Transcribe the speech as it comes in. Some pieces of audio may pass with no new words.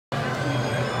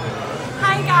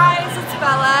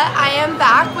Isabella. I am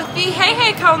back with the Hei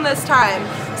Hei Cone this time.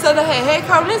 So the Hei Hei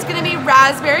Cone is going to be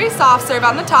raspberry soft serve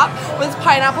on the top with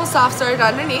pineapple soft serve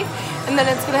underneath. And then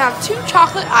it's going to have 2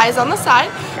 chocolate eyes on the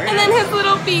side. And then his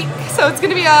little beak. So it's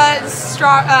going to be a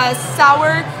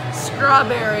sour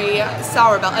strawberry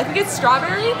sour belt. I think it's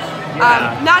strawberry.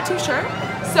 Yeah. Not too sure.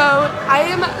 So I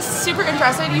am super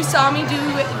interested. You saw me do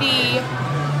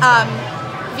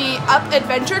the Up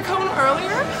Adventure cone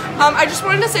earlier. I just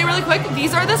wanted to say really quick,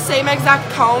 these are the same exact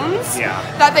cones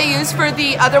that they use for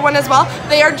the other one as well.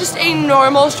 They are just a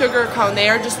normal sugar cone. They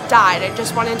are just dyed. I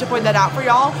just wanted to point that out for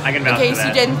y'all in case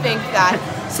you didn't think that.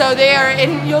 So they are,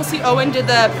 and you'll see Owen did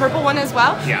the purple one as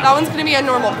well. Yeah. That one's going to be a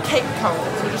normal cake cone,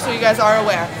 so just so you guys are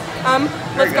aware.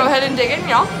 Let's go ahead and dig in,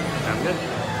 y'all. Sounds good.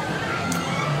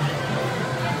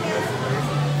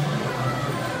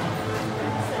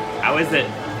 How is it?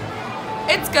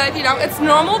 It's good, you know, it's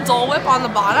normal Dole Whip on the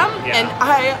bottom, and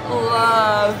I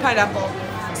love pineapple.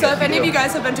 So if any of you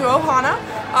guys have been to Moana,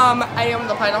 I am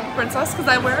the pineapple princess because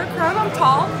I wear a crown, I'm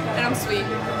tall, and I'm sweet.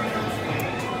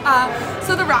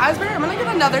 So the raspberry, I'm going to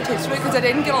get another taste of it because I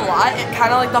didn't get a lot. It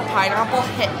kind of like the pineapple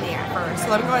hit me at first. So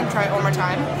let me go ahead and try it one more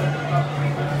time.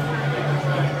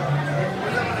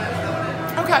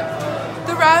 Okay.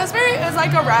 The raspberry is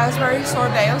like a raspberry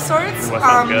sorbet of sorts. Ooh, that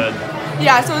sounds good.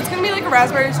 Yeah, so it's going to be like a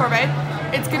raspberry sorbet.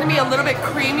 It's going to be a little bit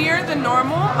creamier than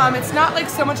normal. It's not like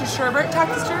so much a sherbet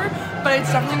texture, but it's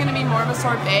definitely going to be more of a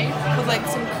sorbet with like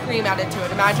some cream added to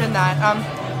it. Imagine that.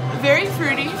 Very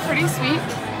fruity, pretty sweet.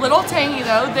 Little tangy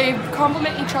though. They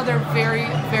complement each other very,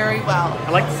 very well.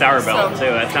 I like the sour belt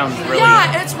too. That sounds really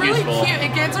it's really useful. cute.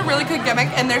 It gives a really good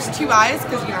gimmick, and there's 2 eyes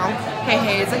because you know, Hei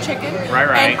Hei is a chicken.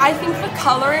 Right. And I think the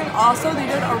coloring also,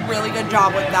 they did a really good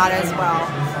job with that as well.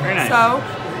 Very nice. So,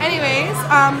 anyways,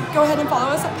 go ahead and follow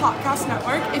us at Podcast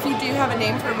Network. If you do have a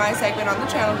name for my segment on the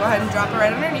channel, go ahead and drop it right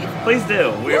underneath. Please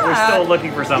do. We're still looking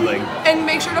for something. And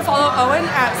make sure to follow Owen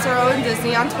at Sir Owen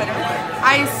Disney on Twitter.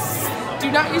 I do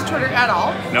not use Twitter at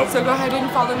all. Nope. So go ahead and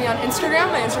follow me on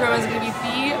Instagram. My Instagram is going to be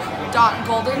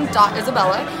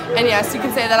b.golden.isabella. And yes, you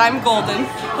can say that I'm golden,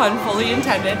 pun fully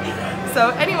intended. So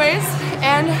anyways,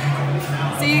 and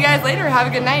see you guys later. Have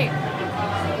a good night.